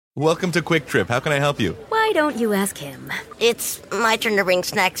Welcome to Quick Trip. How can I help you? Why don't you ask him? It's my turn to bring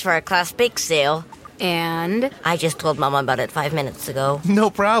snacks for our class bake sale. And? I just told Mama about it 5 minutes ago. No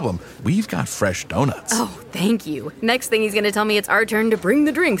problem. We've got fresh donuts. Oh, thank you. Next thing he's going to tell me it's our turn to bring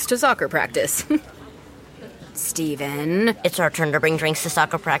the drinks to soccer practice. Steven. It's our turn to bring drinks to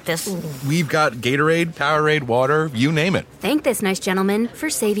soccer practice. We've got Gatorade, Powerade, water, you name it. Thank this nice gentleman for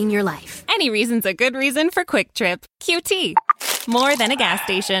saving your life. Any reason's a good reason for Quick Trip. QT. More than a gas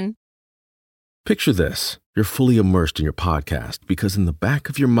station. Picture this. You're fully immersed in your podcast because in the back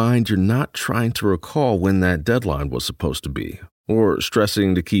of your mind, you're not trying to recall when that deadline was supposed to be or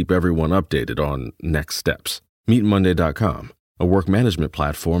stressing to keep everyone updated on next steps. Meet Monday.com, a work management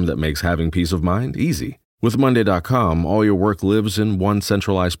platform that makes having peace of mind easy. With Monday.com, all your work lives in one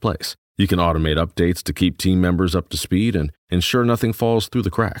centralized place. You can automate updates to keep team members up to speed and ensure nothing falls through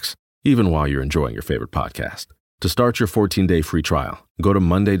the cracks, even while you're enjoying your favorite podcast. To start your 14-day free trial, go to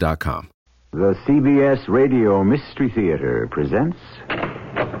Monday.com. The CBS Radio Mystery Theater presents...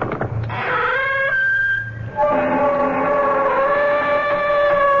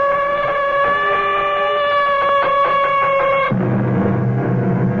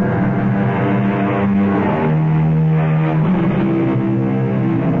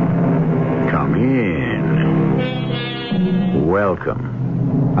 Come in.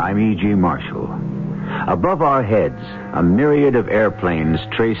 Welcome. I'm E.G. Marshall. Above our heads, a myriad of airplanes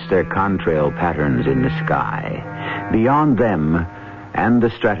trace their contrail patterns in the sky. Beyond them and the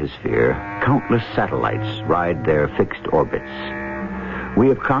stratosphere, countless satellites ride their fixed orbits. We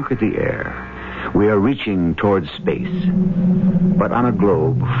have conquered the air. We are reaching towards space. But on a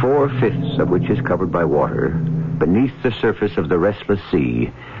globe, 4/5 of which is covered by water, beneath the surface of the restless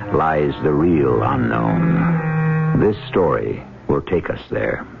sea lies the real unknown. This story will take us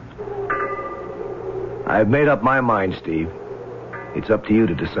there. I've made up my mind, Steve. It's up to you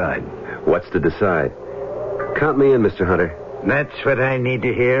to decide. What's to decide? Count me in, Mr. Hunter. That's what I need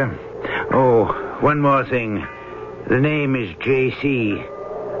to hear. Oh, one more thing. The name is J.C.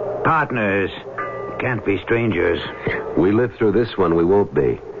 Partners. Can't be strangers. We live through this one, we won't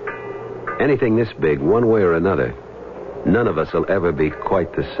be. Anything this big, one way or another, none of us will ever be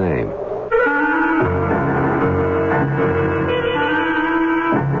quite the same.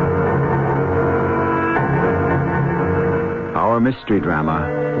 Our mystery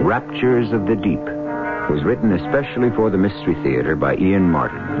drama, Raptures of the Deep, was written especially for the Mystery Theater by Ian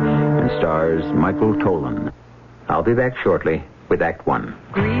Martin and stars Michael Tolan. I'll be back shortly with Act One.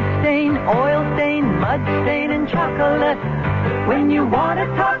 Grease stain, oil stain, mud stain, and chocolate. When you want a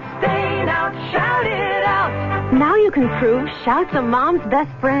tough stain out, shout it out. Now you can prove Shout's a mom's best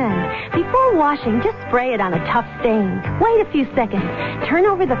friend. Before washing, just spray it on a tough stain. Wait a few seconds. Turn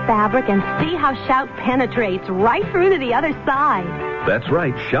over the fabric and see how Shout penetrates right through to the other side. That's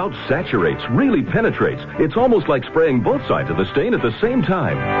right. Shout saturates, really penetrates. It's almost like spraying both sides of the stain at the same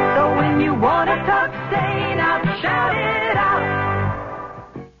time. So when you want a tough stain out, shout it out.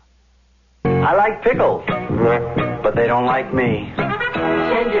 I like pickles, but they don't like me.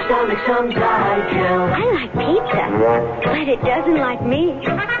 Send your stomach some Digel. I like pizza, but it doesn't like me.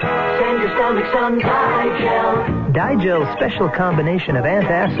 Send your stomach some Digel. Digel's special combination of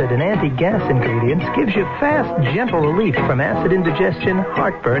antacid and anti-gas ingredients gives you fast, gentle relief from acid indigestion,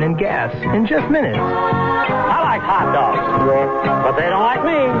 heartburn, and gas in just minutes. I like hot dogs, but they don't like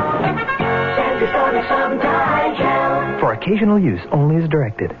me. Send your stomach some Digel. For occasional use only as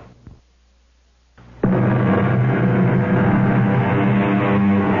directed.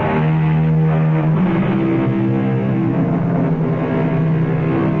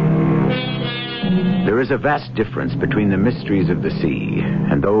 There is a vast difference between the mysteries of the sea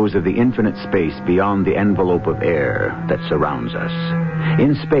and those of the infinite space beyond the envelope of air that surrounds us.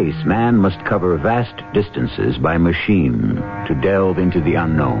 In space, man must cover vast distances by machine to delve into the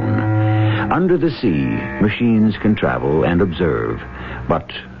unknown. Under the sea, machines can travel and observe,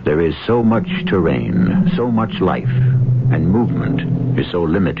 but there is so much terrain, so much life, and movement is so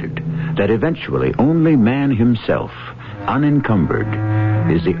limited that eventually only man himself, unencumbered,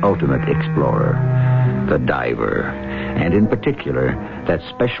 is the ultimate explorer. The diver, and in particular, that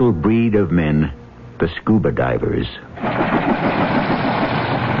special breed of men, the scuba divers.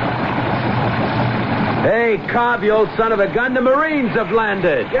 Hey, Cobb, you old son of a gun, the Marines have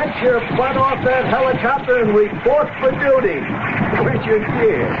landed. Get your butt off that helicopter and report for duty. Where's your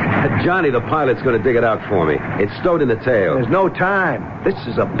gear? Johnny, the pilot's going to dig it out for me. It's stowed in the tail. There's no time. This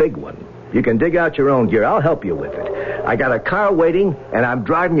is a big one. You can dig out your own gear. I'll help you with it. I got a car waiting, and I'm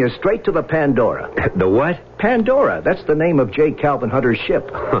driving you straight to the Pandora. The what? Pandora. That's the name of J. Calvin Hunter's ship.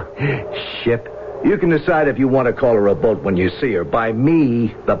 Ship? You can decide if you want to call her a boat when you see her. By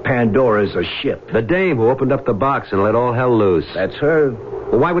me, the Pandora's a ship. The dame who opened up the box and let all hell loose. That's her.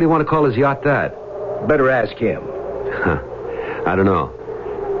 Well, why would he want to call his yacht that? Better ask him. I don't know.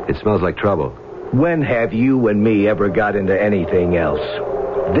 It smells like trouble. When have you and me ever got into anything else?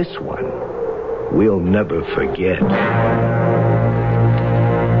 This one, we'll never forget.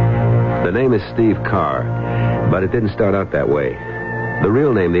 The name is Steve Carr, but it didn't start out that way. The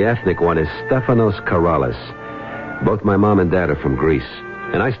real name, the ethnic one, is Stefanos Karalis. Both my mom and dad are from Greece,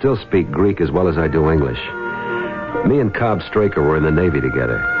 and I still speak Greek as well as I do English. Me and Cobb Straker were in the Navy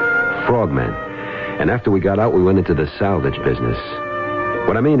together, frogmen. And after we got out, we went into the salvage business.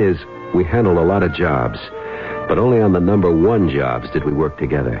 What I mean is, we handled a lot of jobs, but only on the number one jobs did we work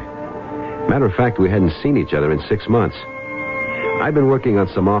together. Matter of fact, we hadn't seen each other in 6 months. I'd been working on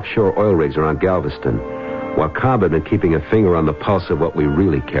some offshore oil rigs around Galveston, while Cobb had been keeping a finger on the pulse of what we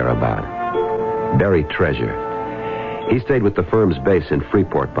really care about. Buried treasure. He stayed with the firm's base in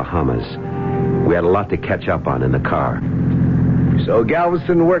Freeport, Bahamas. We had a lot to catch up on in the car. So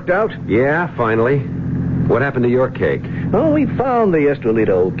Galveston worked out? Yeah, finally. What happened to your cake? Oh, we found the Estrelita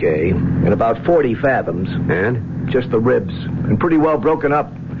okay, in about 40 fathoms. And? Just the ribs, and pretty well broken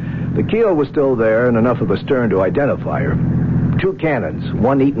up. The keel was still there, and enough of the stern to identify her. 2 cannons,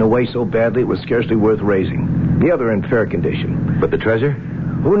 one eaten away so badly it was scarcely worth raising. The other in fair condition. But the treasure?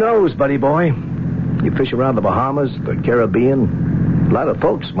 Who knows, buddy boy? You fish around the Bahamas, the Caribbean. A lot of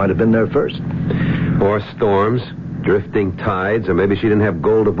folks might have been there first. Or storms, drifting tides, or maybe she didn't have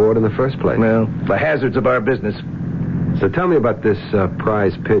gold aboard in the first place. Well, the hazards of our business. So tell me about this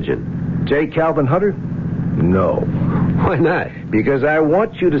prize pigeon. J. Calvin Hunter? No. Why not? Because I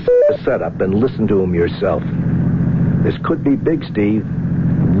want you to set up and listen to him yourself. This could be big, Steve.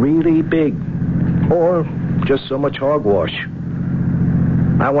 Really big. Or just so much hogwash.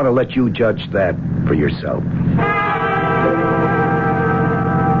 I want to let you judge that for yourself.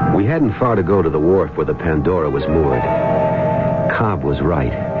 We hadn't far to go to the wharf where the Pandora was moored. Cobb was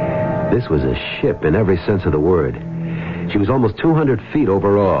right. This was a ship in every sense of the word. She was almost 200 feet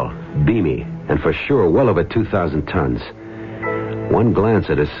overall, beamy, and for sure well over 2,000 tons. One glance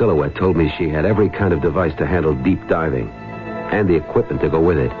at her silhouette told me she had every kind of device to handle deep diving, and the equipment to go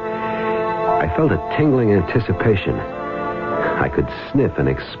with it. I felt a tingling anticipation. I could sniff an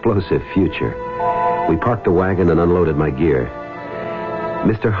explosive future. We parked the wagon and unloaded my gear.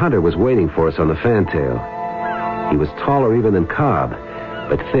 Mr. Hunter was waiting for us on the fantail. He was taller even than Cobb,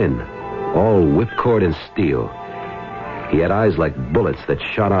 but thin, all whipcord and steel. He had eyes like bullets that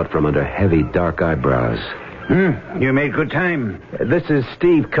shot out from under heavy, dark eyebrows. You made good time. This is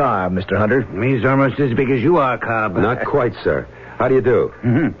Steve Carr, Mr. Hunter. He's almost as big as you are, Cobb. Not quite, sir. How do you do?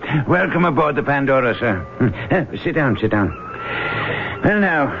 Welcome aboard the Pandora, sir. Sit down. Well,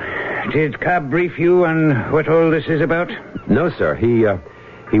 now, did Cobb brief you on what all this is about? No, sir.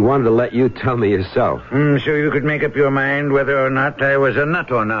 He wanted to let you tell me yourself. So you could make up your mind whether or not I was a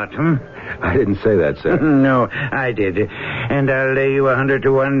nut or not, I didn't say that, sir. No, I did. And I'll lay you 100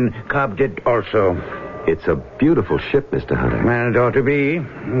 to 1. Cobb did also. It's a beautiful ship, Mr. Hunter. Well, it ought to be.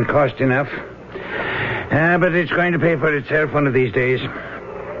 Cost enough. But it's going to pay for itself one of these days.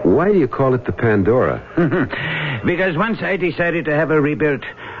 Why do you call it the Pandora? Because once I decided to have her rebuilt,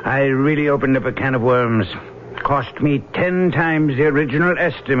 I really opened up a can of worms. Cost me 10 times the original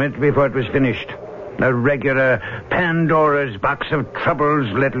estimate before it was finished. A regular Pandora's box of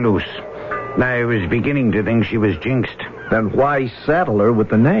troubles let loose. I was beginning to think she was jinxed. Then why saddle her with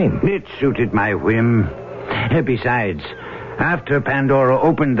the name? It suited my whim. Besides, after Pandora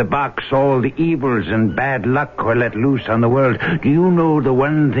opened the box, all the evils and bad luck were let loose on the world. Do you know the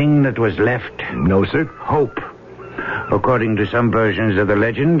one thing that was left? No, sir. Hope, according to some versions of the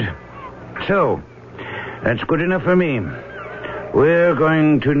legend. So, that's good enough for me. We're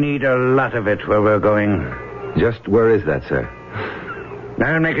going to need a lot of it where we're going. Just where is that, sir?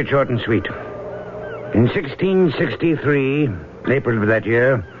 I'll make it short and sweet. In 1663, April of that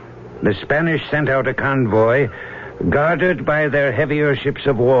year, the Spanish sent out a convoy guarded by their heavier ships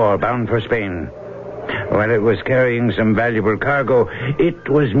of war bound for Spain. While it was carrying some valuable cargo, it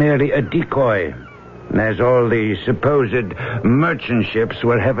was merely a decoy, as all the supposed merchant ships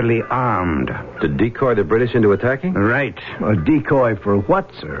were heavily armed. To decoy the British into attacking? Right. A decoy for what,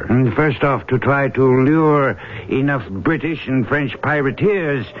 sir? First off, to try to lure enough British and French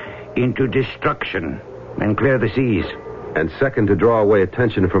privateers into destruction and clear the seas. And second, to draw away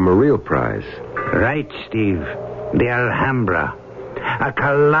attention from a real prize. Right, Steve. The Alhambra. A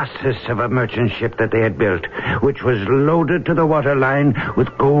colossus of a merchant ship that they had built, which was loaded to the waterline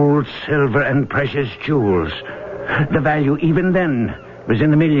with gold, silver, and precious jewels. The value even then was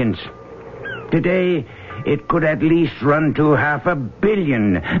in the millions. Today, it could at least run to 500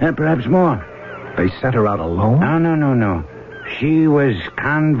 million, perhaps more. They sent her out alone? No. She was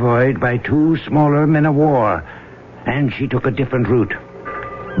convoyed by 2 smaller men of war, and she took a different route.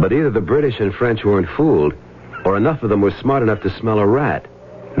 But either the British and French weren't fooled, or enough of them were smart enough to smell a rat.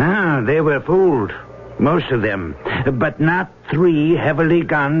 No, they were fooled. Most of them. But not 3 heavily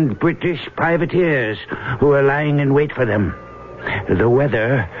gunned British privateers who were lying in wait for them. The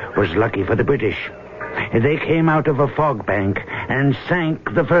weather was lucky for the British. They came out of a fog bank and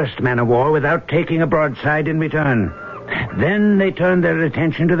sank the first man-of-war without taking a broadside in return. Then they turned their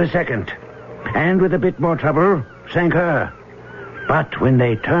attention to the second, and with a bit more trouble, sank her. But when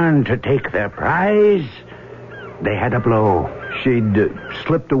they turned to take their prize, they had a blow. She'd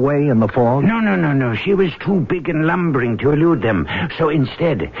slipped away in the fog? No. She was too big and lumbering to elude them. So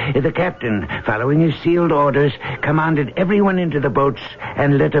instead, the captain, following his sealed orders, commanded everyone into the boats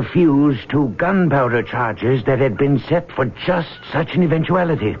and lit a fuse to gunpowder charges that had been set for just such an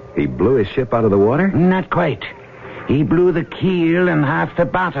eventuality. He blew his ship out of the water? Not quite. He blew the keel and half the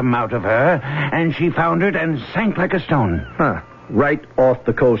bottom out of her, and she foundered and sank like a stone. Huh. Right off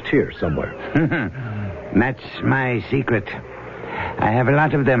the coast here somewhere. That's my secret. I have a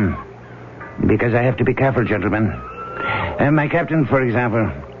lot of them, because I have to be careful, gentlemen. My captain, for example,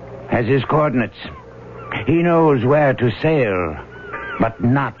 has his coordinates. He knows where to sail, but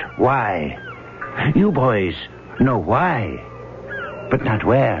not why. You boys know why, but not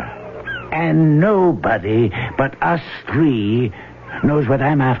where. And nobody but us 3 knows what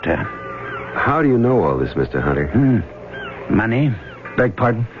I'm after. How do you know all this, Mr. Hunter? Money. Beg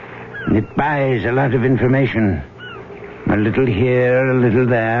pardon? It buys a lot of information. A little here, a little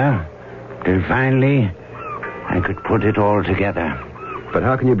there. Till finally, I could put it all together. But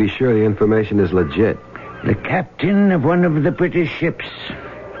how can you be sure the information is legit? The captain of one of the British ships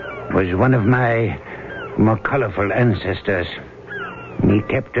was one of my more colorful ancestors. He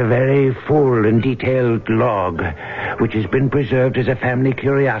kept a very full and detailed log, which has been preserved as a family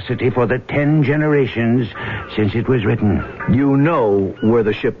curiosity for the 10 generations since it was written. You know where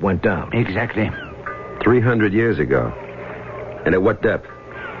the ship went down? Exactly. 300 years ago. And at what depth?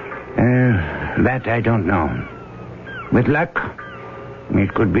 That I don't know. With luck,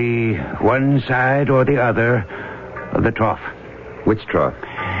 it could be one side or the other of the trough. Which trough?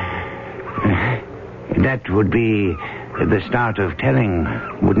 That would be the start of telling,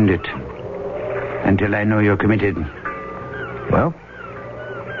 wouldn't it? Until I know you're committed. Well,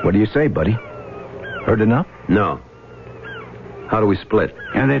 what do you say, buddy? Heard enough? No. How do we split?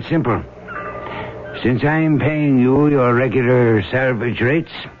 That's simple. Since I'm paying you your regular salvage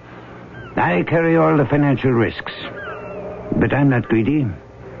rates, I carry all the financial risks. But I'm not greedy.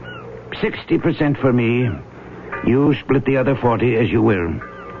 60% for me. You split the other 40 as you will.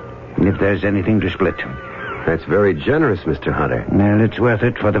 If there's anything to split. That's very generous, Mr. Hunter. Well, it's worth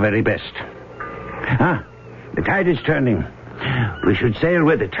it for the very best. The tide is turning. We should sail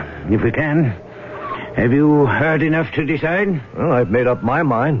with it, if we can. Have you heard enough to decide? Well, I've made up my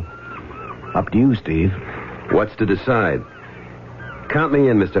mind. Up to you, Steve. What's to decide? Count me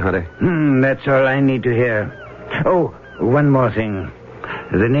in, Mr. Hunter. That's all I need to hear. Oh, one more thing.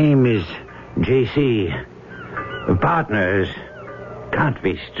 The name is J.C. Partners can't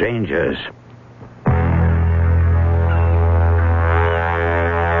be strangers.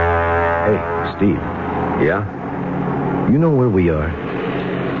 Hey, Steve. Yeah? You know where we are?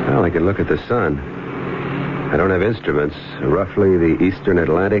 Well, I can look at the sun. I don't have instruments. Roughly the eastern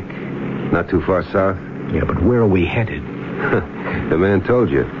Atlantic, not too far south. Yeah, but where are we headed? The man told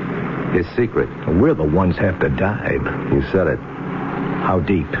you. His secret. We're the ones have to dive. You said it. How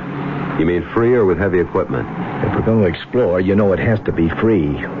deep? You mean free or with heavy equipment? If we're going to explore, you know it has to be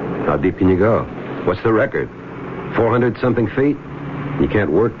free. How deep can you go? What's the record? 400-something feet? You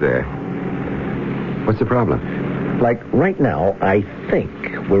can't work there. What's the problem? Like right now, I think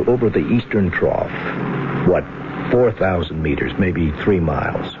we're over the eastern trough. What, 4,000 meters, maybe 3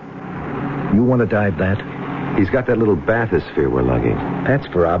 miles. You want to dive that? He's got that little bathysphere we're lugging. That's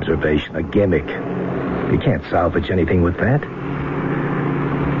for observation, a gimmick. You can't salvage anything with that.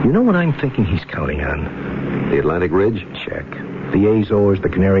 You know what I'm thinking he's counting on? The Atlantic Ridge? Check. The Azores, the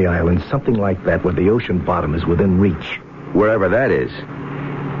Canary Islands, something like that where the ocean bottom is within reach. Wherever that is.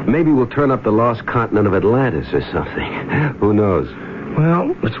 Maybe we'll turn up the lost continent of Atlantis or something. Who knows?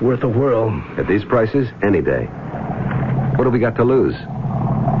 Well, it's worth a whirl. At these prices, any day. What have we got to lose?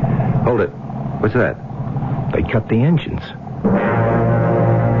 Hold it. What's that? They cut the engines.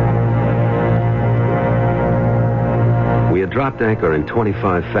 We had dropped anchor in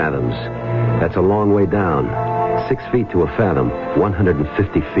 25 fathoms. That's a long way down. 6 feet to a fathom,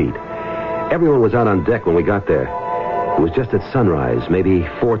 150 feet. Everyone was out on deck when we got there. It was just at sunrise, maybe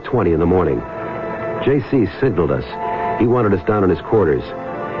 4:20 in the morning. J.C. signaled us. He wanted us down in his quarters.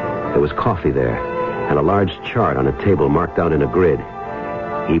 There was coffee there, and a large chart on a table marked out in a grid.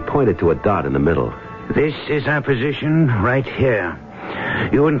 He pointed to a dot in the middle. This is our position right here.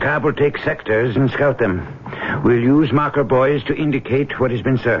 You and Cobb will take sectors and scout them. We'll use marker buoys to indicate what has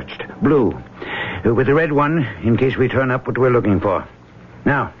been searched. Blue. With the red one, in case we turn up what we're looking for.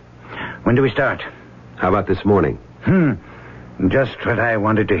 Now, when do we start? How about this morning? Just what I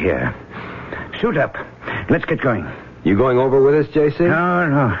wanted to hear. Suit up. Let's get going. You going over with us, J.C.? No.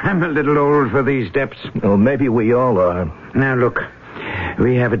 I'm a little old for these depths. Well, maybe we all are. Now, look.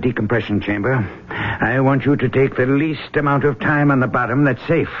 We have a decompression chamber. I want you to take the least amount of time on the bottom that's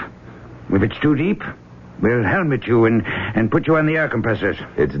safe. If it's too deep, we'll helmet you and put you on the air compressors.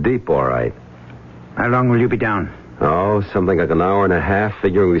 It's deep, all right. How long will you be down? Oh, something like an hour and a half,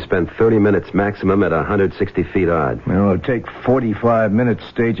 figuring we spend 30 minutes maximum at 160 feet odd. Well, it'll take 45 minutes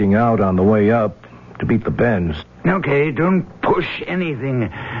staging out on the way up to beat the bends. Okay, don't push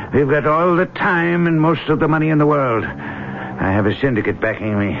anything. We've got all the time and most of the money in the world. I have a syndicate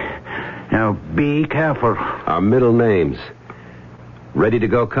backing me. Now, be careful. Our middle names. Ready to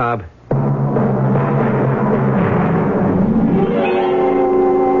go, Cobb?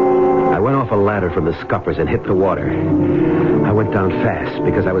 I went off a ladder from the scuppers and hit the water. I went down fast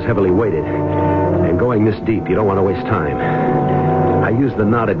because I was heavily weighted. And going this deep, you don't want to waste time. I used the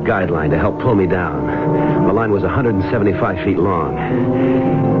knotted guideline to help pull me down. The line was 175 feet long.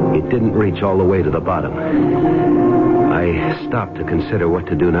 It didn't reach all the way to the bottom. I stopped to consider what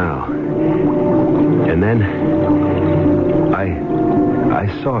to do now. And then I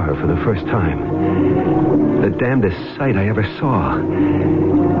saw her for the first time. The damnedest sight I ever saw.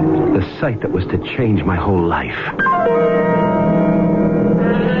 The sight that was to change my whole life.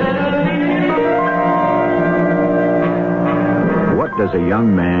 What does a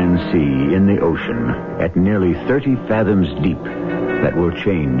young man see in the ocean at nearly 30 fathoms deep that will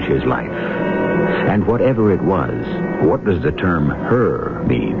change his life? And whatever it was, what does the term her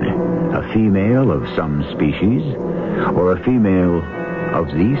mean? A female of some species? Or a female of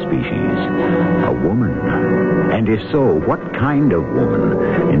the species? A woman? And if so, what kind of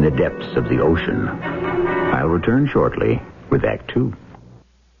woman in the depths of the ocean? I'll return shortly with Act 2.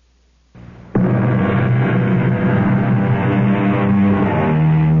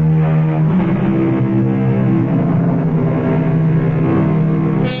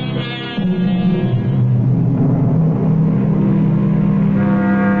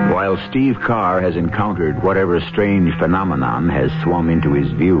 Steve Carr has encountered whatever strange phenomenon has swum into his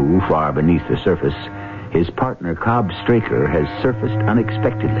view far beneath the surface. His partner, Cobb Straker, has surfaced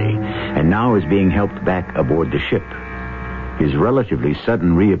unexpectedly and now is being helped back aboard the ship. His relatively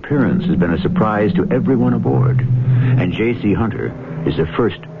sudden reappearance has been a surprise to everyone aboard, and J.C. Hunter is the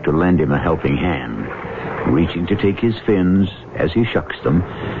first to lend him a helping hand, reaching to take his fins as he shucks them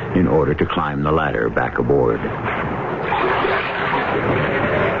in order to climb the ladder back aboard.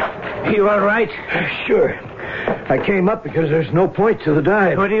 You all right? Sure. I came up because there's no point to the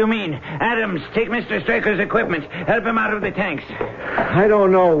dive. What do you mean? Adams, take Mr. Straker's equipment. Help him out of the tanks. I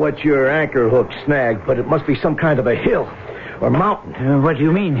don't know what your anchor hook snagged, but it must be some kind of a hill or mountain. What do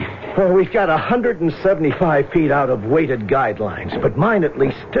you mean? Well, we've got 175 feet out of weighted guidelines, but mine at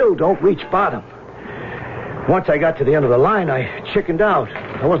least still don't reach bottom. Once I got to the end of the line, I chickened out.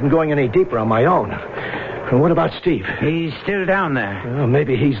 I wasn't going any deeper on my own. And what about Steve? He's still down there. Well,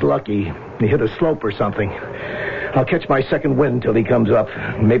 maybe he's lucky. He hit a slope or something. I'll catch my second wind till he comes up.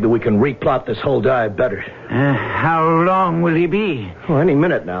 Maybe we can replot this whole dive better. How long will he be? Well, any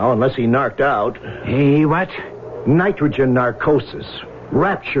minute now, unless he narked out. He what? Nitrogen narcosis.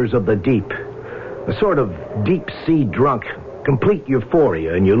 Raptures of the deep. A sort of deep-sea drunk. Complete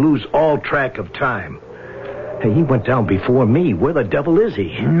euphoria, and you lose all track of time. Hey, he went down before me. Where the devil is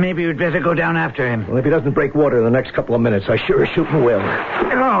he? Maybe you'd better go down after him. Well, if he doesn't break water in the next couple of minutes, I sure as shooting will.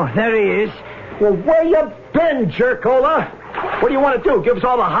 Oh, there he is. Well, where you been, jerkola? What do you want to do? Give us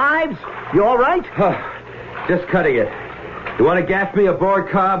all the hives? You all right? Just cutting it. You want to gaff me aboard,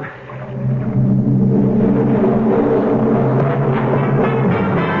 Cobb?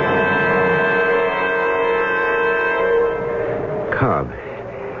 Cobb,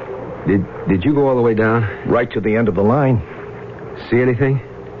 did you go all the way down? Right to the end of the line. See anything?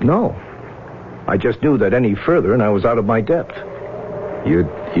 No. I just knew that any further and I was out of my depth. You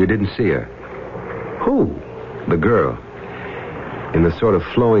didn't see her? Who? The girl. In the sort of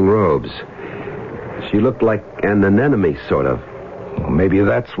flowing robes. She looked like an anemone, sort of. Well, maybe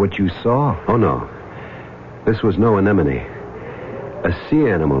that's what you saw. Oh, no. This was no anemone. A sea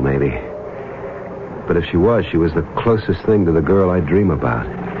animal, maybe. But if she was the closest thing to the girl I dream about.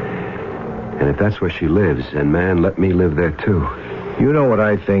 And if that's where she lives, and man, let me live there too. You know what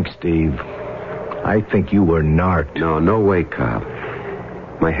I think, Steve? I think you were narked. No way, Cobb.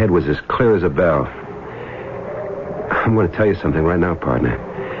 My head was as clear as a bell. I'm going to tell you something right now, partner.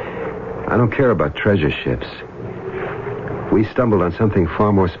 I don't care about treasure ships. We stumbled on something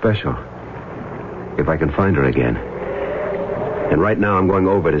far more special. If I can find her again. And right now I'm going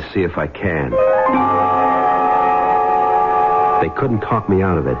over to see if I can. They couldn't talk me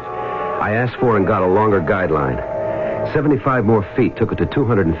out of it. I asked for and got a longer guideline. 75 more feet took it to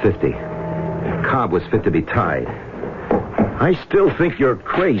 250. Cobb was fit to be tied. I still think you're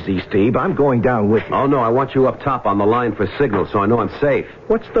crazy, Steve. I'm going down with you. Oh, no, I want you up top on the line for signal so I know I'm safe.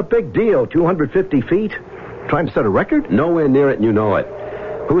 What's the big deal? 250 feet? Trying to set a record? Nowhere near it, and you know it.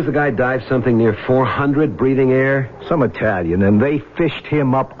 Who was the guy dived something near 400 breathing air? Some Italian, and they fished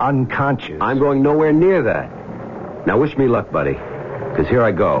him up unconscious. I'm going nowhere near that. Now, wish me luck, buddy, because here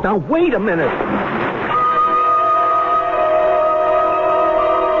I go. Now, wait a minute.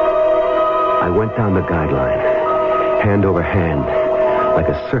 I went down the guideline, hand over hand, like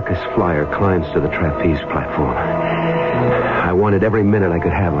a circus flyer climbs to the trapeze platform. I wanted every minute I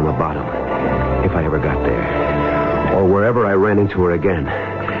could have on the bottom, if I ever got there, or wherever I ran into her again,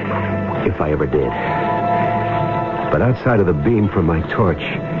 if I ever did. But outside of the beam from my torch,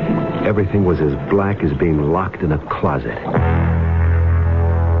 everything was as black as being locked in a closet.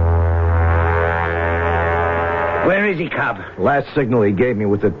 Where is he, Cobb? Last signal he gave me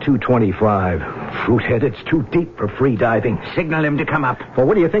was at 225. Fruithead, it's too deep for free diving. Signal him to come up. Well,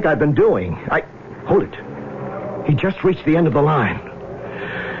 what do you think I've been doing? Hold it. He just reached the end of the line.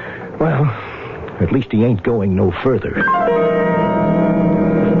 Well, at least he ain't going no further.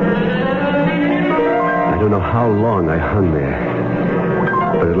 I don't know how long I hung there,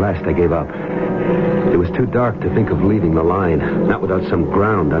 but at last I gave up. It was too dark to think of leaving the line, not without some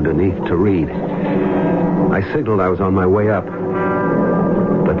ground underneath to read. I signaled I was on my way up,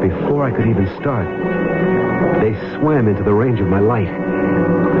 but before I could even start, they swam into the range of my light.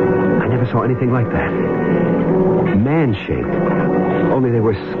 I never saw anything like that. Man-shaped, only they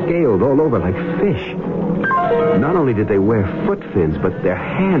were scaled all over like fish. Not only did they wear foot fins, but their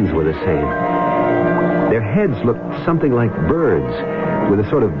hands were the same. Their heads looked something like birds, with a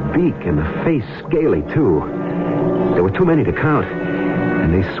sort of beak and the face scaly, too. There were too many to count,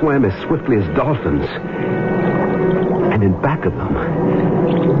 and they swam as swiftly as dolphins. And in back of them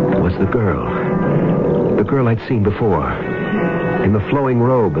was the girl I'd seen before, in the flowing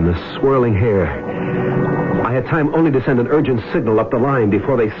robe and the swirling hair. I had time only to send an urgent signal up the line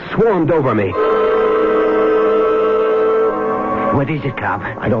before they swarmed over me. What is it, Cobb?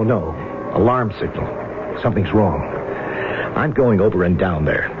 I don't know. Alarm signal. Something's wrong. I'm going over and down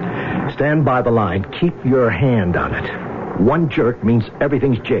there. Stand by the line. Keep your hand on it. One jerk means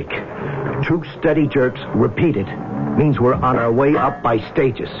everything's Jake. 2 steady jerks, repeated, means we're on our way up by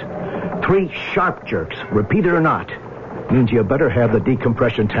stages. 3 sharp jerks, repeat it or not, means you better have the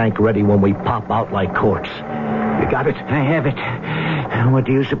decompression tank ready when we pop out like corks. You got it? I have it. What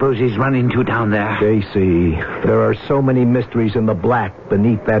do you suppose he's run into down there? JC, there are so many mysteries in the black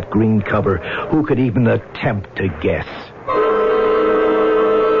beneath that green cover. Who could even attempt to guess?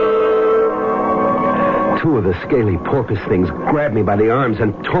 2 of the scaly porpoise things grabbed me by the arms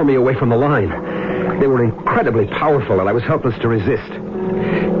and tore me away from the line. They were incredibly powerful, and I was helpless to resist.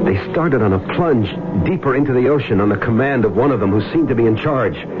 They started on a plunge deeper into the ocean on the command of one of them who seemed to be in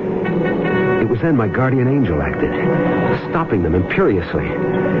charge. It was then my guardian angel acted, stopping them imperiously.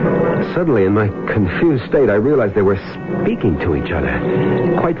 Suddenly, in my confused state, I realized they were speaking to each other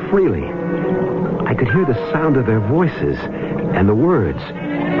quite freely. I could hear the sound of their voices and the words.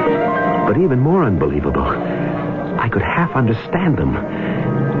 But even more unbelievable, I could half understand them.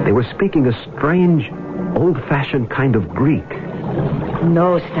 They were speaking a strange, old-fashioned kind of Greek.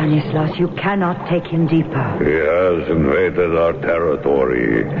 No, Stanislaus, you cannot take him deeper. He has invaded our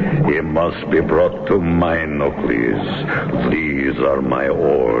territory. He must be brought to mine, Nucleus. These are my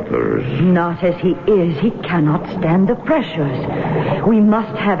orders. Not as he is. He cannot stand the pressures. We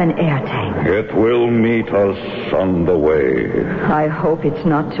must have an air tank. It will meet us on the way. I hope it's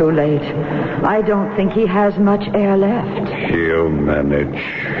not too late. I don't think he has much air left. He'll manage.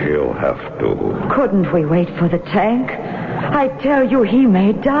 He'll have to. Couldn't we wait for the tank? I tell you, he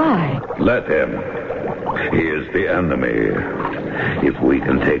may die. Let him. He is the enemy. If we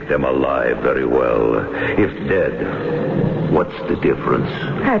can take them alive, very well. If dead, what's the difference?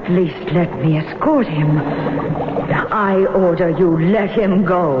 At least let me escort him. I order you, let him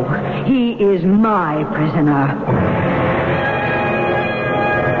go. He is my prisoner.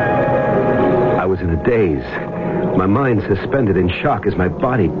 I was in a daze, my mind suspended in shock as my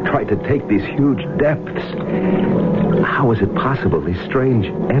body tried to take these huge depths. How was it possible these strange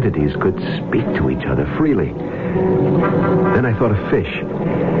entities could speak to each other freely? Then I thought of fish,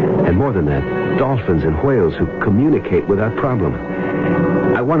 and more than that, dolphins and whales who communicate without problem.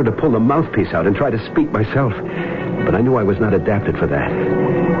 I wanted to pull the mouthpiece out and try to speak myself, but I knew I was not adapted for that.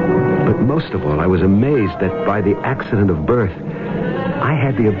 But most of all, I was amazed that by the accident of birth, I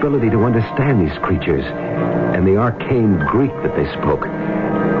had the ability to understand these creatures and the arcane Greek that they spoke.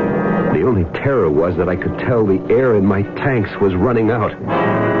 The only terror was that I could tell the air in my tanks was running out.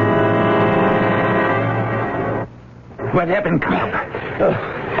 What happened, Cobb?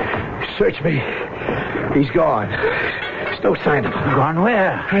 Search me. He's gone. There's no sign of him. Gone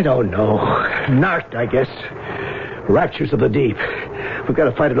where? I don't know. Narked, I guess. Raptures of the deep. We've got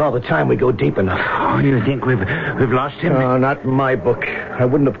to fight it all the time we go deep enough. Oh, you think we've lost him? Oh, not in my book. I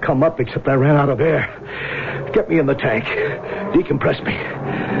wouldn't have come up except I ran out of air. Get me in the tank. Decompress me.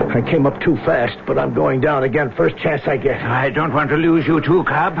 I came up too fast, but I'm going down again first chance I get. I don't want to lose you too,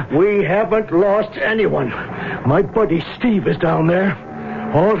 Cobb. We haven't lost anyone. My buddy Steve is down there.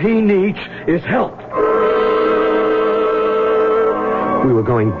 All he needs is help. We were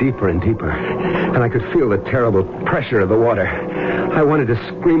going deeper and deeper, and I could feel the terrible pressure of the water. I wanted to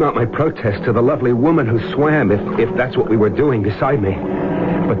scream out my protest to the lovely woman who swam, if that's what we were doing, beside me.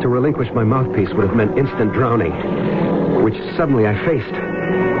 But to relinquish my mouthpiece would have meant instant drowning, which suddenly I faced.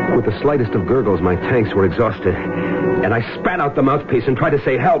 With the slightest of gurgles, my tanks were exhausted, and I spat out the mouthpiece and tried to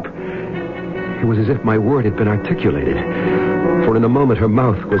say help. It was as if my word had been articulated, for in a moment her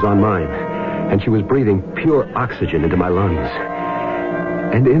mouth was on mine, and she was breathing pure oxygen into my lungs.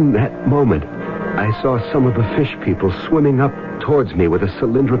 And in that moment, I saw some of the fish people swimming up towards me with a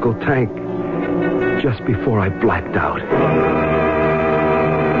cylindrical tank just before I blacked out.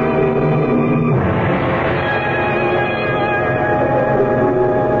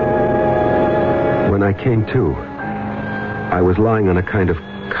 When I came to, I was lying on a kind of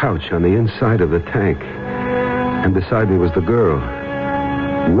couch on the inside of the tank, and beside me was the girl,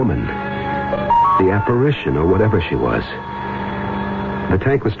 woman, the apparition or whatever she was. The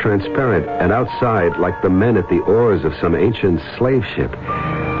tank was transparent, and outside, like the men at the oars of some ancient slave ship,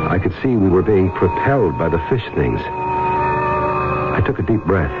 I could see we were being propelled by the fish things. I took a deep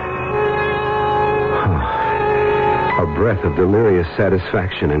breath. A breath of delirious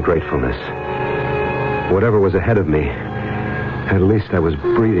satisfaction and gratefulness. Whatever was ahead of me, at least I was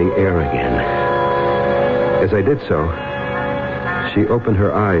breathing air again. As I did so, she opened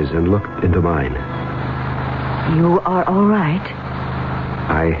her eyes and looked into mine. You are all right?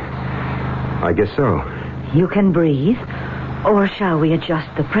 I guess so. You can breathe? Or shall we adjust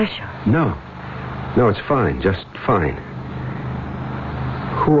the pressure? No, it's fine, just fine.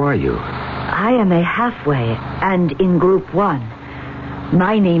 Who are you? I am a halfway and in Group 1.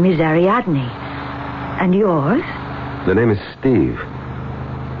 My name is Ariadne. And yours? The name is Steve.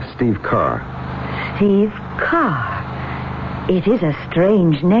 Steve Carr. Steve Carr. It is a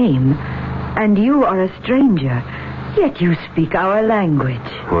strange name. And you are a stranger. Yet you speak our language.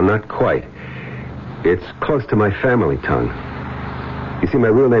 Well, not quite. It's close to my family tongue. You see, my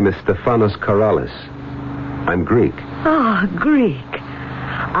real name is Stephanos Karalis. I'm Greek. Ah, Greek.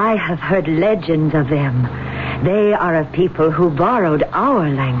 I have heard legends of them. They are a people who borrowed our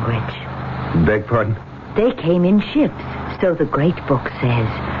language. Beg pardon? They came in ships, so the great book says.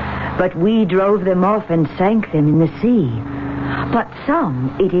 But we drove them off and sank them in the sea. But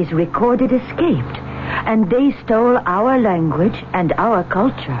some, it is recorded, escaped. And they stole our language and our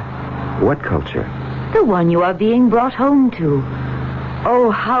culture. What culture? The one you are being brought home to.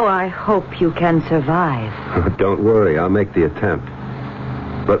 Oh, how I hope you can survive. Don't worry, I'll make the attempt.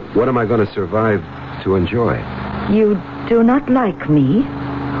 But what am I going to survive to enjoy? You do not like me?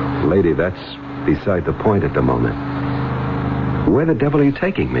 Lady, that's beside the point at the moment. Where the devil are you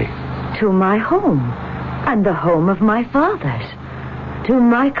taking me? To my home. And the home of my fathers. To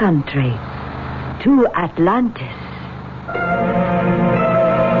my country. To Atlantis.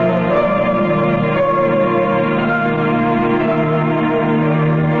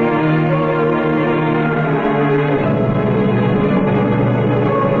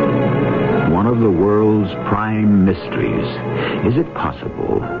 One of the world's prime mysteries. Is it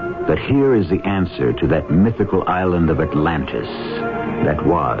possible that here is the answer to that mythical island of Atlantis that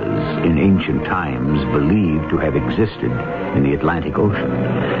was, in ancient times, believed to have existed in the Atlantic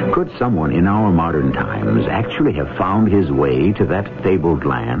Ocean? Could someone in our modern times actually have found his way to that fabled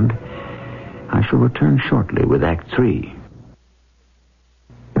land? I shall return shortly with Act 3.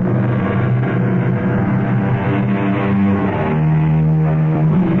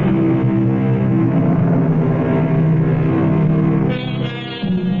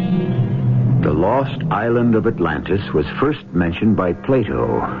 lost island of Atlantis was first mentioned by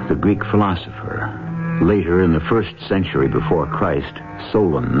Plato, the Greek philosopher. Later, in the 1st century before Christ,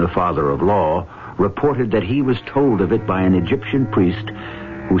 Solon, the father of law, reported that he was told of it by an Egyptian priest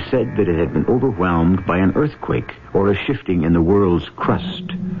who said that it had been overwhelmed by an earthquake or a shifting in the world's crust,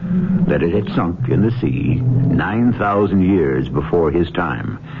 that it had sunk in the sea 9,000 years before his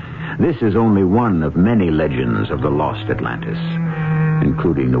time. This is only one of many legends of the lost Atlantis,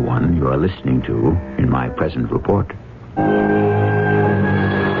 including the one you are listening to in my present report.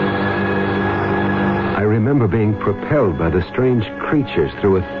 I remember being propelled by the strange creatures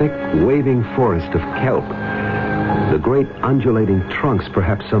through a thick, waving forest of kelp. The great undulating trunks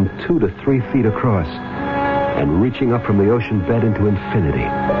perhaps some 2 to 3 feet across, and reaching up from the ocean bed into infinity.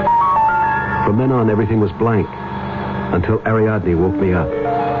 From then on, everything was blank, until Ariadne woke me up.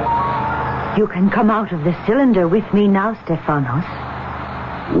 You can come out of the cylinder with me now, Stephanos.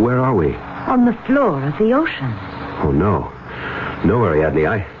 Where are we? On the floor of the ocean. Oh, no. No, Ariadne,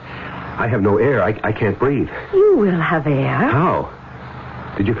 I have no air. I can't breathe. You will have air. How?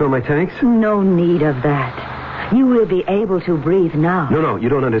 Did you fill my tanks? No need of that. You will be able to breathe now. No, you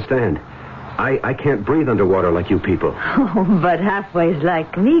don't understand. I can't breathe underwater like you people. Oh, but halfways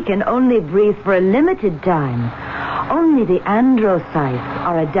like me can only breathe for a limited time. Only the androcytes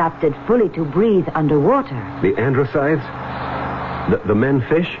are adapted fully to breathe underwater. The androcytes? The men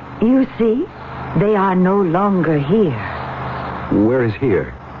fish? You see, they are no longer here. Where is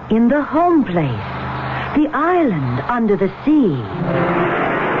here? In the home place. The island under the sea.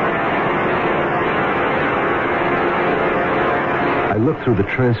 I looked through the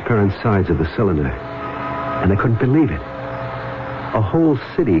transparent sides of the cylinder, and I couldn't believe it. A whole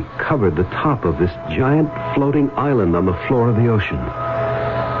city covered the top of this giant floating island on the floor of the ocean.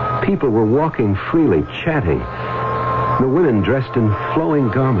 People were walking freely, chatting. The women dressed in flowing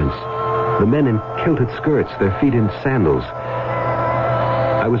garments. The men in kilted skirts, their feet in sandals.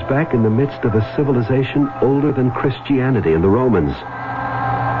 I was back in the midst of a civilization older than Christianity and the Romans.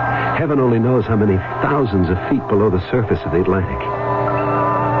 Heaven only knows how many thousands of feet below the surface of the Atlantic.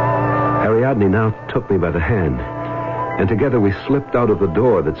 Ariadne now took me by the hand, and together we slipped out of the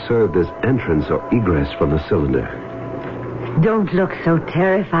door that served as entrance or egress from the cylinder. Don't look so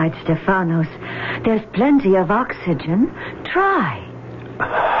terrified, Stephanos. There's plenty of oxygen. Try.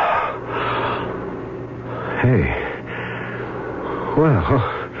 Hey. Well,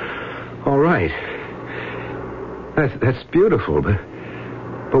 all right. That's beautiful,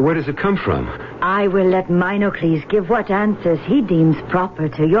 but where does it come from? I will let Minocles give what answers he deems proper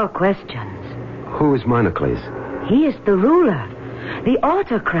to your questions. Who is Minocles? He is the ruler, the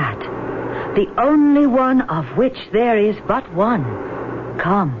autocrat, the only one of which there is but one.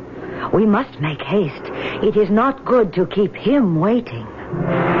 Come, we must make haste. It is not good to keep him waiting.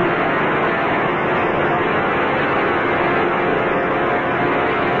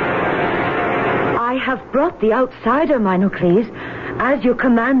 I have brought the outsider, Minocles, as you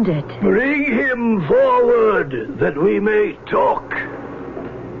commanded. Bring him forward, that we may talk.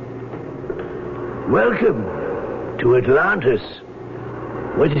 Welcome to Atlantis.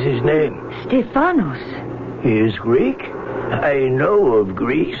 What is his name? Stephanos. He is Greek? I know of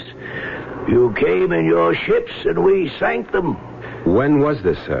Greece. You came in your ships and we sank them. When was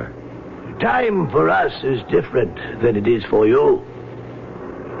this, sir? Time for us is different than it is for you.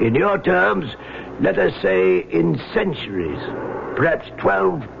 In your terms, let us say in centuries. Perhaps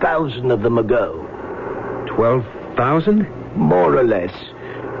 12,000 of them ago. 12,000? More or less.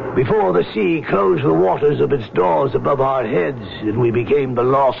 Before the sea closed the waters of its doors above our heads and we became the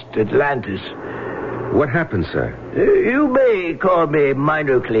lost Atlantis. What happened, sir? You may call me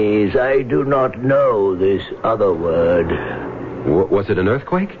Minocles. I do not know this other word. Was it an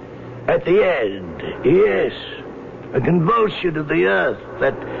earthquake? At the end, yes. A convulsion of the earth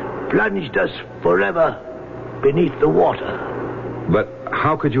that plunged us forever beneath the water. But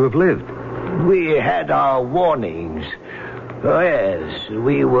how could you have lived? We had our warnings. Oh, yes,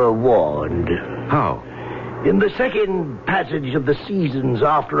 we were warned. How? In the second passage of the seasons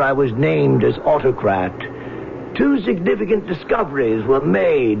after I was named as autocrat, 2 significant discoveries were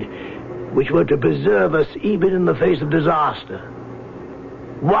made which were to preserve us even in the face of disaster.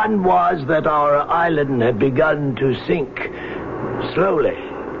 One was that our island had begun to sink slowly,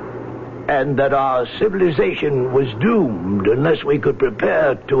 and that our civilization was doomed unless we could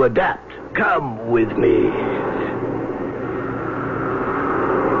prepare to adapt. Come with me.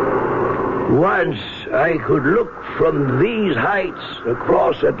 Once I could look from these heights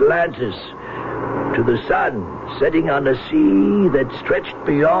across Atlantis to the sun setting on a sea that stretched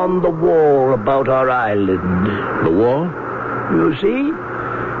beyond the wall about our island. The wall? You see?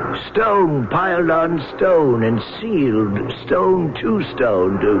 Stone piled on stone and sealed stone to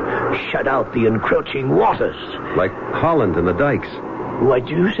stone to shut out the encroaching waters. Like Holland and the dikes. What'd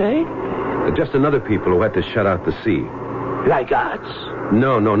you say? Just another people who had to shut out the sea. Like us?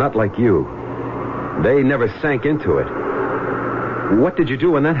 No, not like you. They never sank into it. What did you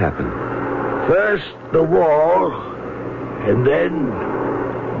do when that happened? First the wall, and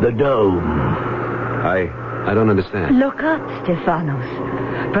then the dome. I don't understand. Look up,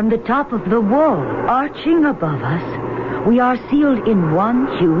 Stephanos. From the top of the wall, arching above us, we are sealed in one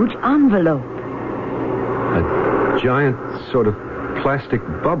huge envelope. A giant sort of plastic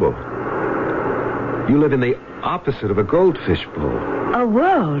bubble. You live in the opposite of a goldfish bowl. A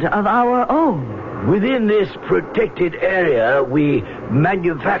world of our own. Within this protected area, we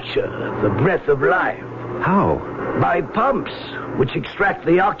manufacture the breath of life. How? By pumps, which extract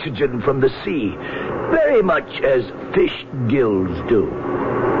the oxygen from the sea, very much as fish gills do.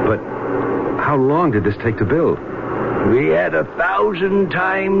 But how long did this take to build? We had 1,000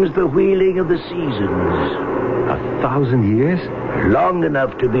 times the wheeling of the seasons. 1,000 years? Long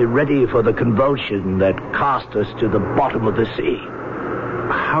enough to be ready for the convulsion that cast us to the bottom of the sea.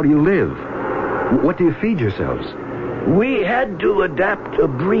 How do you live? What do you feed yourselves? We had to adapt a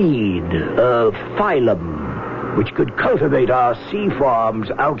breed, a phylum, which could cultivate our sea farms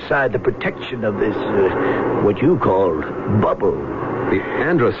outside the protection of this, what you call, bubble. The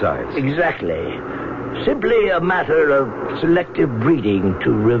androcides? Exactly. Simply a matter of selective breeding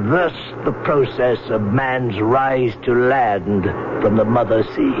to reverse the process of man's rise to land from the mother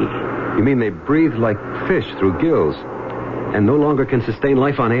sea. You mean they breathe like fish through gills and no longer can sustain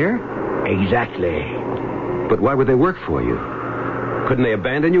life on air? Exactly. But why would they work for you? Couldn't they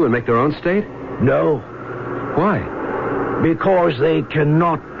abandon you and make their own state? No. Why? Because they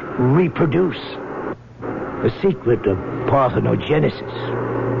cannot reproduce. The secret of parthenogenesis.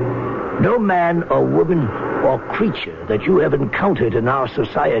 No man or woman or creature that you have encountered in our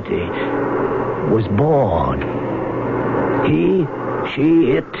society was born. He,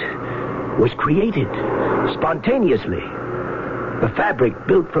 she, it was created spontaneously. The fabric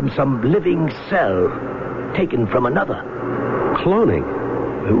built from some living cell taken from another.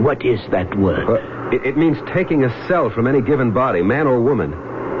 Cloning? What is that word? It means taking a cell from any given body, man or woman,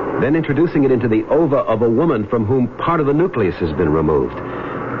 then introducing it into the ova of a woman from whom part of the nucleus has been removed,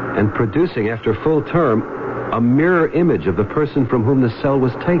 and producing, after full term, a mirror image of the person from whom the cell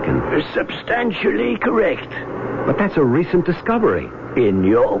was taken. Substantially correct. But that's a recent discovery. In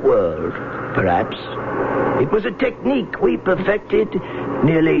your world, perhaps. It was a technique we perfected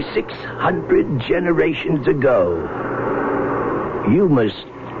nearly 600 generations ago. You must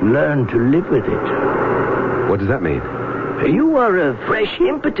learn to live with it. What does that mean? You are a fresh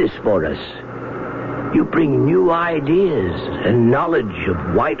impetus for us. You bring new ideas and knowledge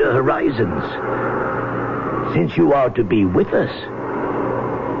of wider horizons. Since you are to be with us,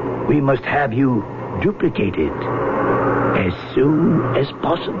 we must have you duplicated as soon as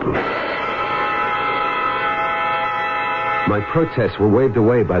possible. My protests were waved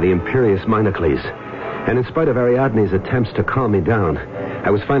away by the imperious Minocles, and in spite of Ariadne's attempts to calm me down,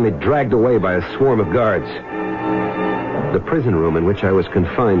 I was finally dragged away by a swarm of guards. The prison room in which I was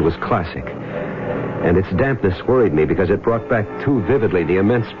confined was classic, and its dampness worried me because it brought back too vividly the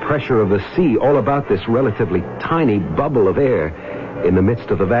immense pressure of the sea all about this relatively tiny bubble of air in the midst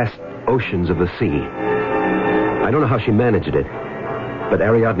of the vast oceans of the sea. I don't know how she managed it, but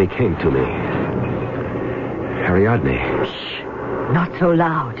Ariadne came to me. Ariadne. Shh. Not so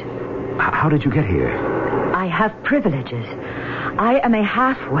loud. How did you get here? I have privileges. I am a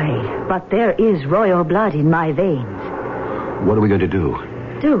halfway, but there is royal blood in my veins. What are we going to do?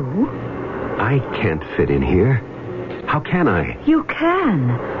 Do? I can't fit in here. How can I? You can.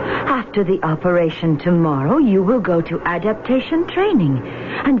 After the operation tomorrow, you will go to adaptation training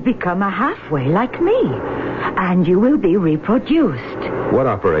and become a halfway like me. And you will be reproduced. What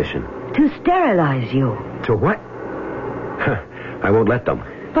operation? To sterilize you. To what? I won't let them.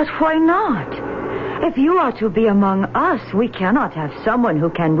 But why not? If you are to be among us, we cannot have someone who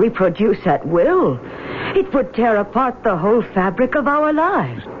can reproduce at will. It would tear apart the whole fabric of our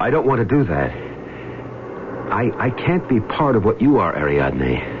lives. I don't want to do that. I can't be part of what you are,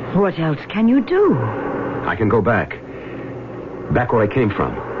 Ariadne. What else can you do? I can go back. Back where I came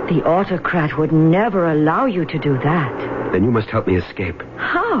from. The autocrat would never allow you to do that. Then you must help me escape.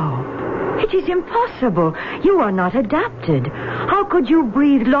 How? It is impossible. You are not adapted. How could you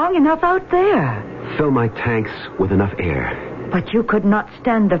breathe long enough out there? Fill my tanks with enough air. But you could not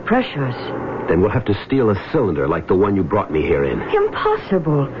stand the pressures. Then we'll have to steal a cylinder like the one you brought me here in.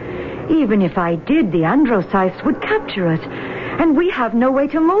 Impossible. Even if I did, the androcytes would capture us, and we have no way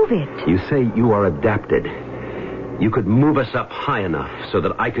to move it. You say you are adapted. You could move us up high enough so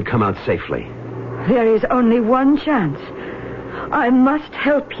that I could come out safely. There is only one chance. I must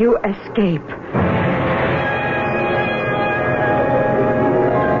help you escape.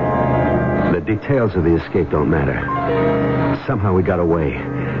 The details of the escape don't matter. Somehow we got away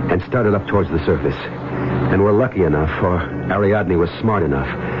and started up towards the surface. And we're lucky enough, or Ariadne was smart enough,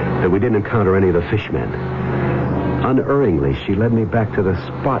 that we didn't encounter any of the fishmen. Unerringly, she led me back to the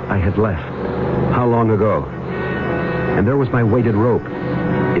spot I had left. How long ago? And there was my weighted rope,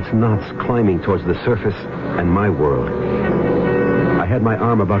 its knots climbing towards the surface and my world. I had my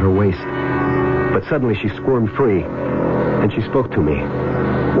arm about her waist, but suddenly she squirmed free, and she spoke to me,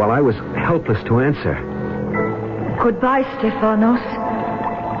 while I was helpless to answer. Goodbye, Stephanos.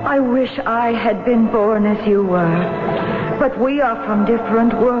 I wish I had been born as you were. But we are from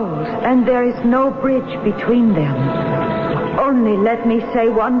different worlds, and there is no bridge between them. Only let me say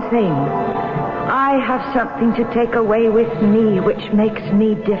one thing. I have something to take away with me which makes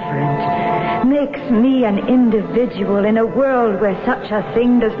me different. Makes me an individual in a world where such a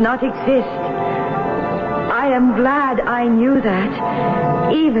thing does not exist. I am glad I knew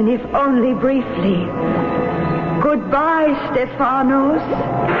that, even if only briefly. Goodbye, Stephanos.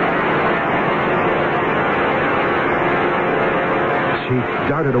 She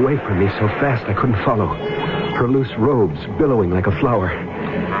darted away from me so fast I couldn't follow. Her loose robes billowing like a flower.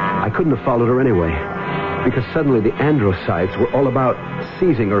 I couldn't have followed her anyway, because suddenly the androcytes were all about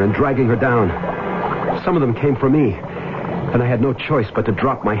seizing her and dragging her down. Some of them came for me, and I had no choice but to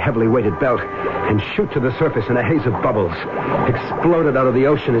drop my heavily weighted belt and shoot to the surface in a haze of bubbles. Exploded out of the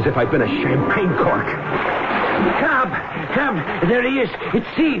ocean as if I'd been a champagne cork. Cobb, there he is. It's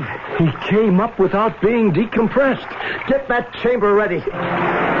Steve. He came up without being decompressed. Get that chamber ready.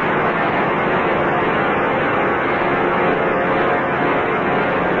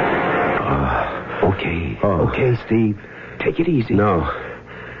 Okay. Oh. Okay, Steve. Take it easy. No,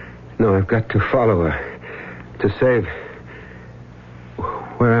 I've got to follow her. To save...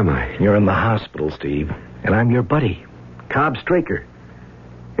 Where am I? You're in the hospital, Steve. And I'm your buddy, Cobb Straker.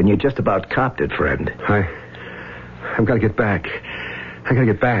 And you just about copped it, friend. I've got to get back. I gotta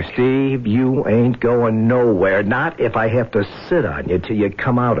get back. Steve, you ain't going nowhere. Not if I have to sit on you till you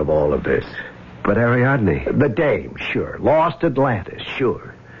come out of all of this. But Ariadne... The dame, sure. Lost Atlantis,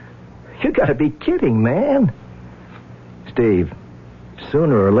 sure. You gotta be kidding, man. Steve,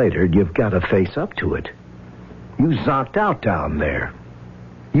 sooner or later, you've got to face up to it. You zonked out down there.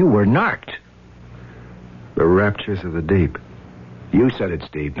 You were narked. The raptures of the deep. You said it,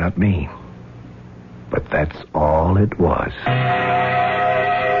 Steve, not me. But that's all it was.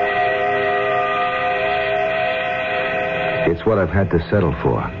 It's what I've had to settle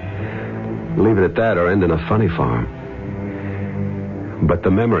for. Leave it at that or end in a funny farm. But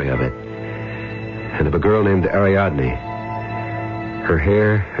the memory of it, and of a girl named Ariadne, her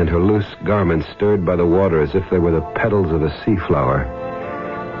hair and her loose garments stirred by the water as if they were the petals of a sea flower,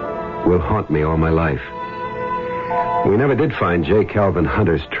 will haunt me all my life. We never did find J. Calvin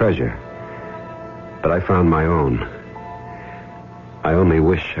Hunter's treasure, but I found my own. I only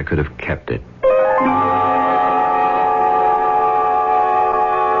wish I could have kept it.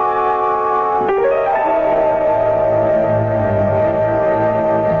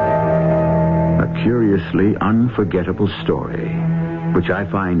 A curiously unforgettable story, which I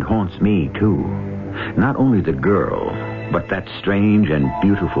find haunts me, too. Not only the girl, but that strange and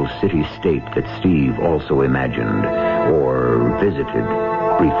beautiful city-state that Steve also imagined, or visited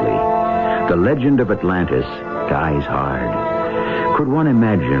briefly. The legend of Atlantis dies hard. Could one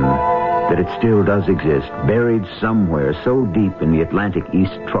imagine that it still does exist, buried somewhere so deep in the Atlantic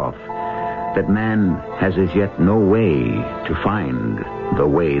East Trough that man has as yet no way to find the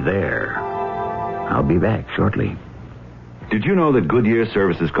way there? I'll be back shortly. Did you know that Goodyear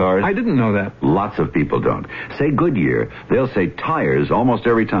services cars? I didn't know that. Lots of people don't. Say Goodyear, they'll say tires almost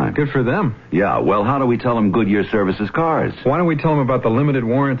every time. Good for them. Yeah, well, how do we tell them Goodyear services cars? Why don't we tell them about the limited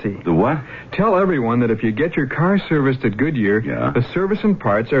warranty? The what? Tell everyone that if you get your car serviced at Goodyear, the service and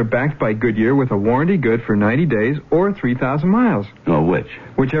parts are backed by Goodyear with a warranty good for 90 days or 3,000 miles. Oh, which?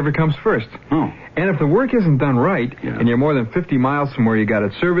 Whichever comes first. Oh. And if the work isn't done right, and you're more than 50 miles from where you got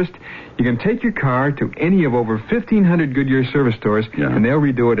it serviced, you can take your car to any of over 1,500 Goodyear service stores, and they'll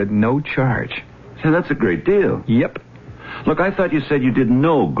redo it at no charge. Say, that's a great deal. Yep. Look, I thought you said you didn't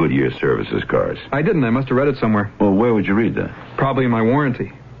know Goodyear services cars. I didn't. I must have read it somewhere. Well, where would you read that? Probably in my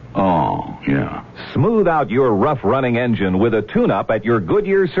warranty. Oh, yeah. Smooth out your rough-running engine with a tune-up at your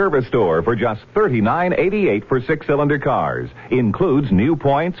Goodyear service store for just $39.88 for six-cylinder cars. Includes new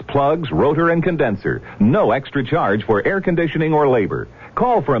points, plugs, rotor, and condenser. No extra charge for air conditioning or labor.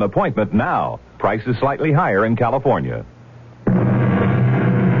 Call for an appointment now. Price is slightly higher in California.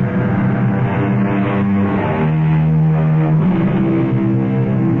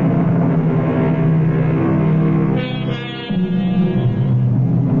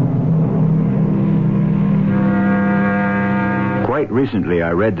 Recently,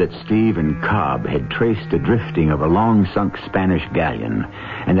 I read that Steve and Cobb had traced the drifting of a long-sunk Spanish galleon,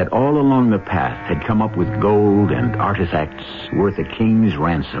 and that all along the path had come up with gold and artifacts worth a king's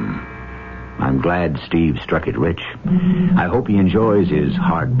ransom. I'm glad Steve struck it rich. I hope he enjoys his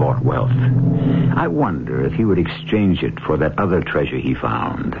hard-bought wealth. I wonder if he would exchange it for that other treasure he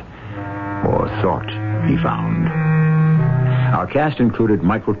found, or thought he found. Our cast included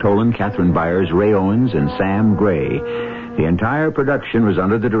Michael Tolan, Catherine Byers, Ray Owens, and Sam Gray. The entire production was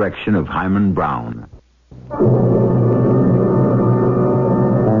under the direction of Hyman Brown.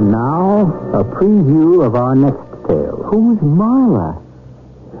 And now, a preview of our next tale. Who's Marla?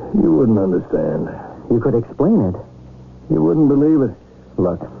 You wouldn't understand. You could explain it. You wouldn't believe it.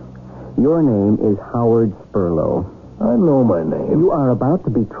 Look, your name is Howard Spurlow. I know my name. You are about to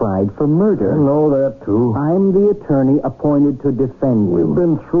be tried for murder. I know that, too. I'm the attorney appointed to defend you. We've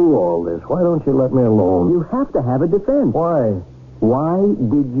been through all this. Why don't you let me alone? You have to have a defense. Why? Why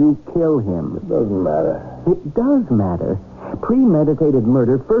did you kill him? It doesn't matter. It does matter. Premeditated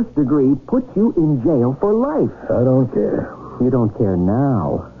murder, first degree, puts you in jail for life. I don't care. You don't care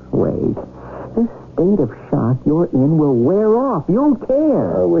now. Wait. This state of shock you're in will wear off. You'll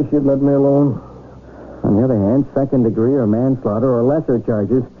care. I wish you'd let me alone. On the other hand, second degree or manslaughter or lesser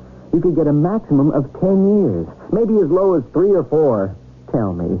charges, you could get a maximum of 10 years. Maybe as low as 3 or 4.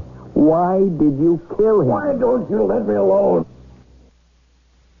 Tell me, why did you kill him? Why don't you let me alone?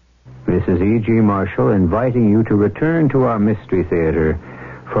 This is E.G. Marshall inviting you to return to our Mystery Theater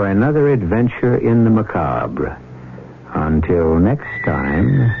for another adventure in the macabre. Until next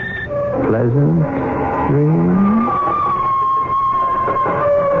time, pleasant dreams.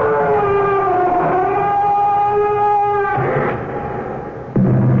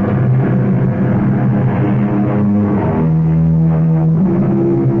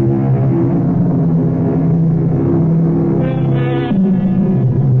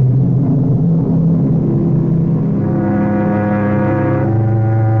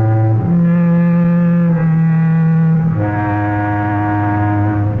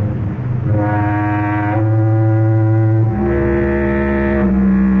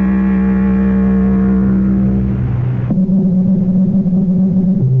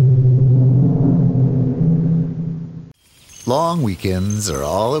 Long weekends are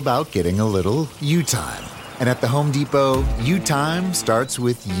all about getting a little you-time. And at the Home Depot, you-time starts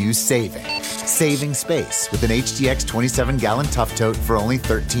with you saving. Saving space with an HDX 27-gallon Tough Tote for only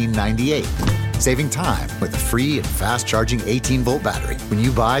 $13.98. Saving time with a free and fast-charging 18-volt battery when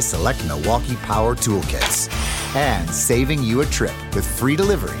you buy select Milwaukee Power tool kits. And saving you a trip with free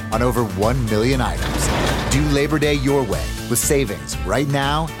delivery on over 1 million items. Do Labor Day your way with savings right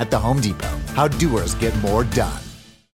now at the Home Depot. How doers get more done.